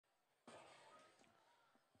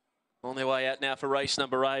On their way out now for race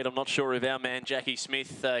number 8. I'm not sure if our man Jackie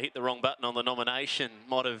Smith hit the wrong button on the nomination.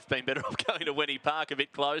 Might have been better off going to Winnie Park a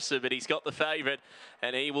bit closer, but he's got the favourite,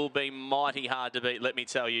 and he will be mighty hard to beat, let me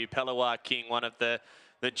tell you. Palawa King, one of the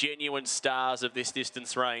genuine stars of this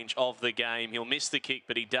distance range of the game. He'll miss the kick,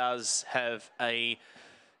 but he does have a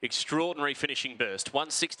extraordinary finishing burst.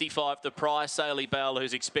 165 the price. Ailey Bell,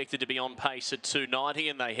 who's expected to be on pace at 290,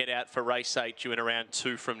 and they head out for race 8 due in around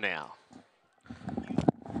 2 from now.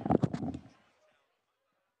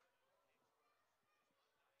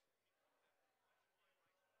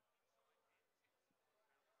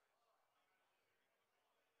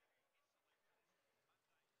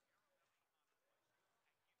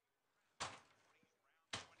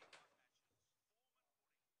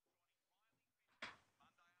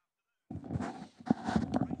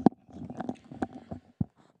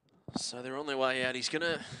 So they're on their way out. He's going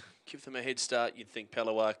to give them a head start, you'd think,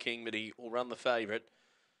 Palawa King, but he will run the favourite.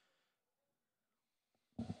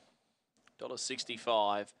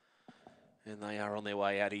 $1.65, and they are on their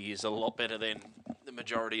way out. He is a lot better than the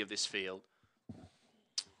majority of this field.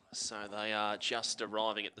 So they are just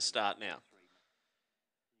arriving at the start now.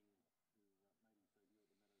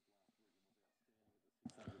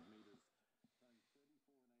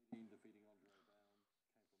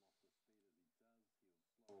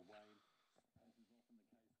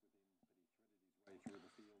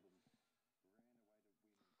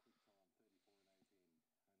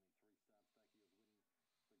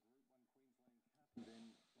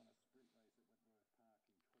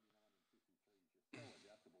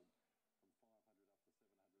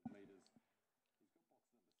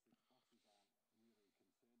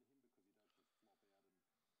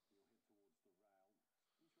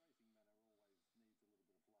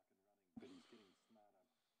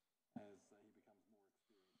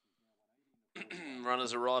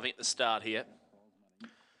 Runners arriving at the start here.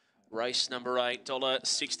 Race number 8,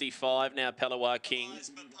 $1.65 now. Palawa King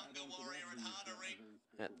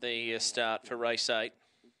at the start for race 8.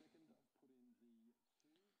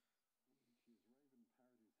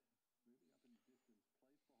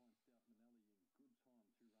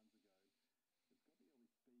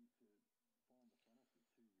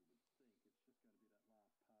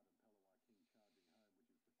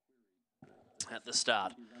 At the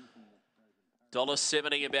start.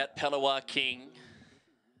 $1.70 about Palawa King.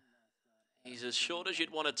 He's as short as you'd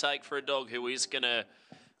want to take for a dog who is going to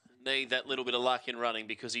need that little bit of luck in running,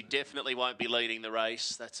 because he definitely won't be leading the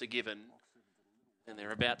race. That's a given. And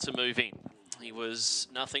they're about to move in. He was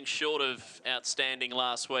nothing short of outstanding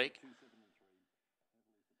last week.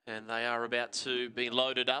 And they are about to be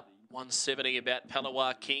loaded up. $1.70 about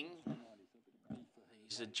Palawa King.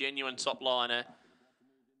 He's a genuine top liner.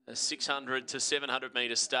 A 600 to 700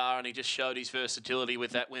 metre star, and he just showed his versatility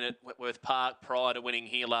with that win at Wentworth Park prior to winning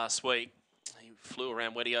here last week. He flew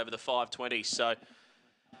around Weddy over the 520, so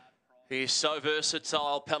he is so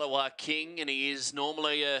versatile, Palawa King, and he is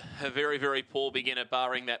normally a very, very poor beginner,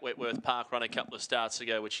 barring that Wentworth Park run a couple of starts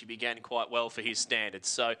ago, which he began quite well for his standards.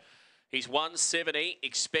 So he's 170,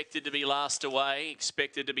 expected to be last away,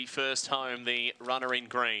 expected to be first home, the runner in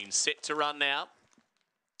green. Set to run now.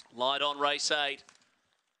 Light on race 8.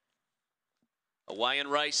 Away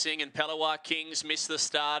and racing, and Palawa King's missed the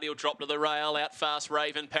start. He'll drop to the rail. Out fast,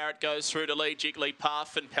 Raven Parrot goes through to lead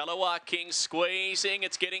Jigglypuff, and Palawa King squeezing.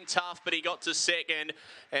 It's getting tough, but he got to second.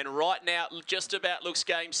 And right now, just about looks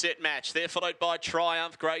game, set, match. They're followed by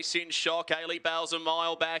Triumph, Grace in Shock. Ailey Bale's a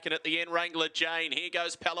mile back, and at the end, Wrangler Jane. Here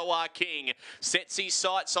goes Palawa King. Sets his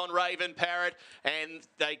sights on Raven Parrot, and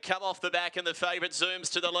they come off the back, and the favourite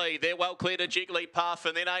zooms to the lead. They're well clear to Jigglypuff,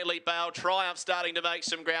 and then Ailey Bale. Triumph starting to make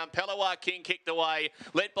some ground. Palawa King kicked away,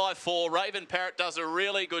 led by 4. Raven Parrot does a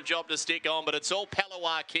really good job to stick on, but it's all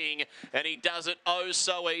Palawa King, and he does it oh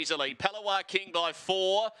so easily. Palawa King by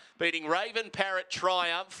 4, beating Raven Parrot,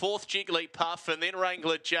 Triumph, 4th Jigglypuff, and then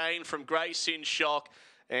Wrangler Jane from Grace in Shock.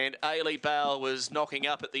 And Ailey Bale was knocking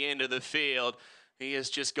up at the end of the field. He has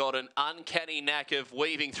just got an uncanny knack of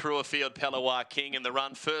weaving through a field, Palawa King, and the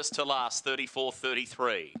run first to last,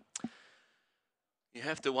 34.33. You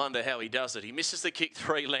have to wonder how he does it. He misses the kick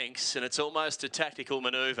 3 lengths, and it's almost a tactical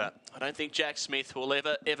manoeuvre. I don't think Jack Smith will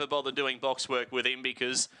ever bother doing box work with him,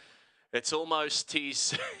 because it's almost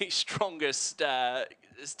his strongest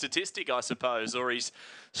statistic, I suppose, or his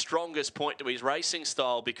strongest point to his racing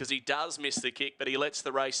style, because he does miss the kick, but he lets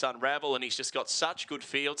the race unravel, and he's just got such good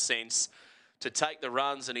field sense to take the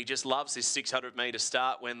runs, and he just loves this 600-metre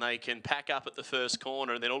start when they can pack up at the first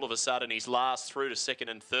corner, and then all of a sudden he's last through to second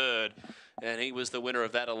and third, and he was the winner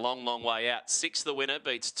of that a long, long way out. 6 the winner,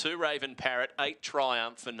 beats 2 Raven Parrot, 8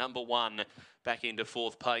 Triumph, and number 1 back into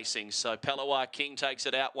 4th pacing. So Palawa King takes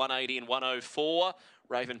it out 180 and 104.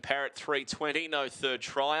 Raven Parrot 320, no 3rd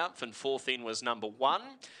Triumph, and 4th in was number 1.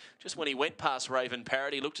 Just when he went past Raven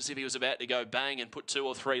Parrot, he looked as if he was about to go bang and put 2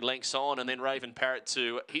 or 3 lengths on, and then Raven Parrot,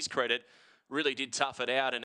 to his credit, really did tough it out. And